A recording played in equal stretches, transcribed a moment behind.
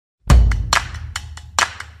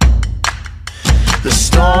The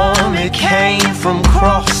storm, it came from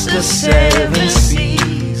across the 7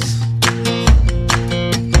 seas.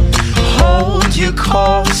 Hold your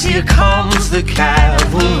course, here comes the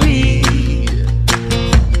cavalry.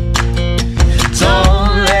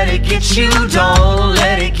 Don't let it get you, don't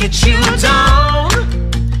let it get you down.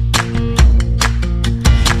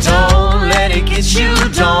 Don't let it get you,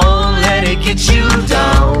 don't let it get you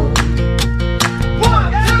down.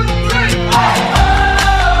 1, 2, 3, 4.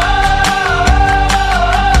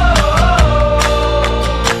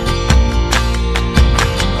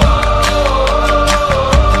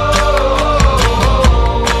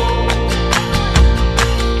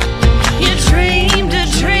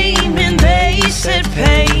 Said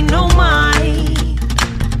pay no mind.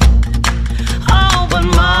 Oh, but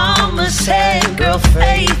mama said, girl,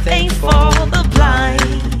 faith ain't for the blind.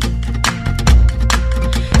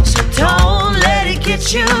 So don't let it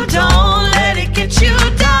get you, don't let it get you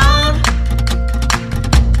down.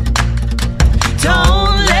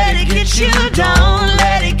 Don't let it get you, don't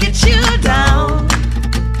let it get you down.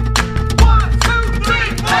 1, 2,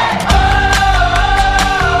 3, 4.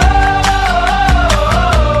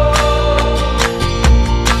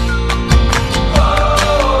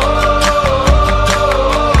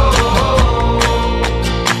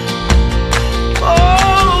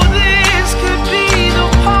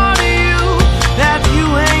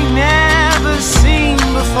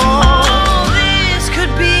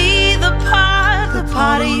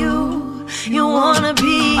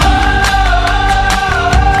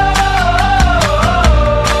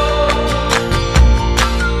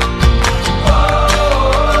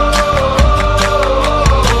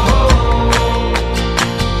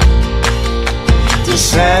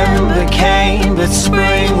 December came, but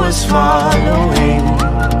spring was following.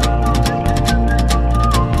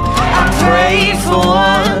 I prayed for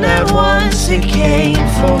one that once it came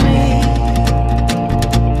for me.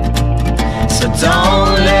 So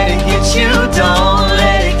don't let it get you, don't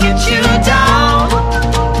let it get you down.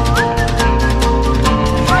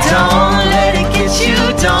 Don't let it get you,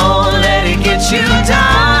 don't let it get you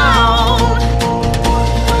down.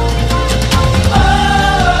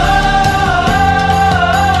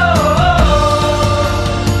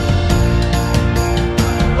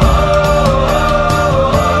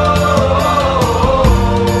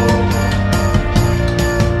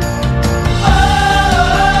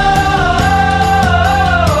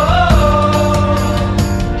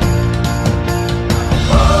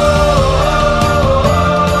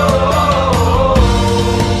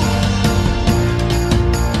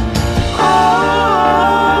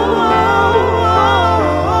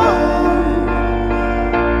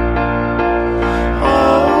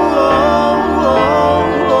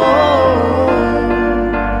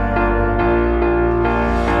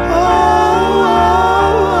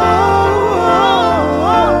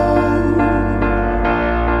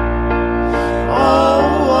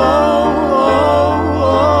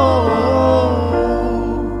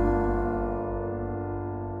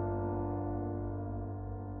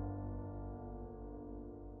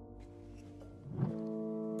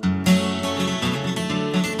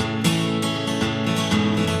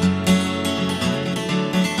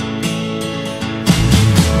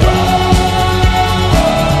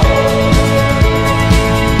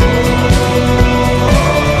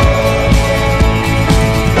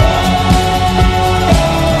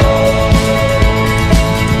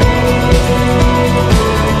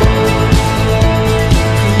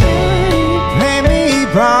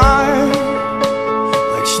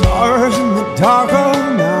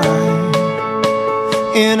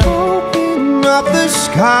 And open up the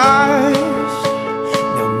skies.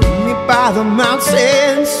 Now meet me by the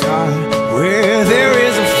mountainside, where there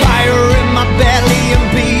is a fire in my belly and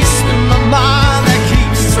peace in my mind that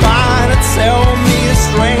keeps trying to tell me to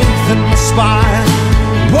strengthen my spine.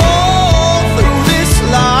 All through this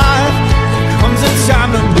life there comes a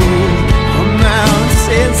time to move a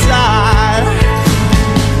mountainside.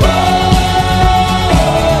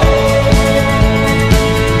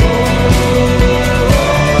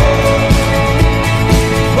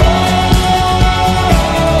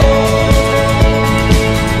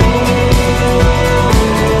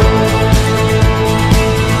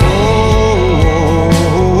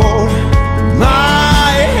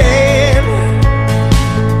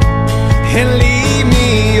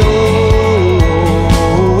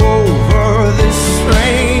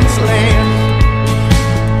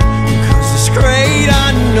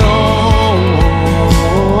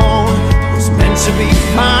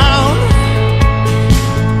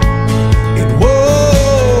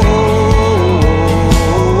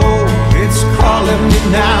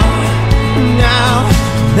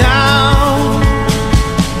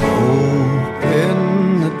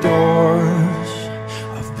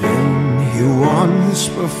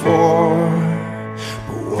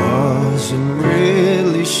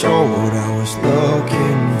 road I was looking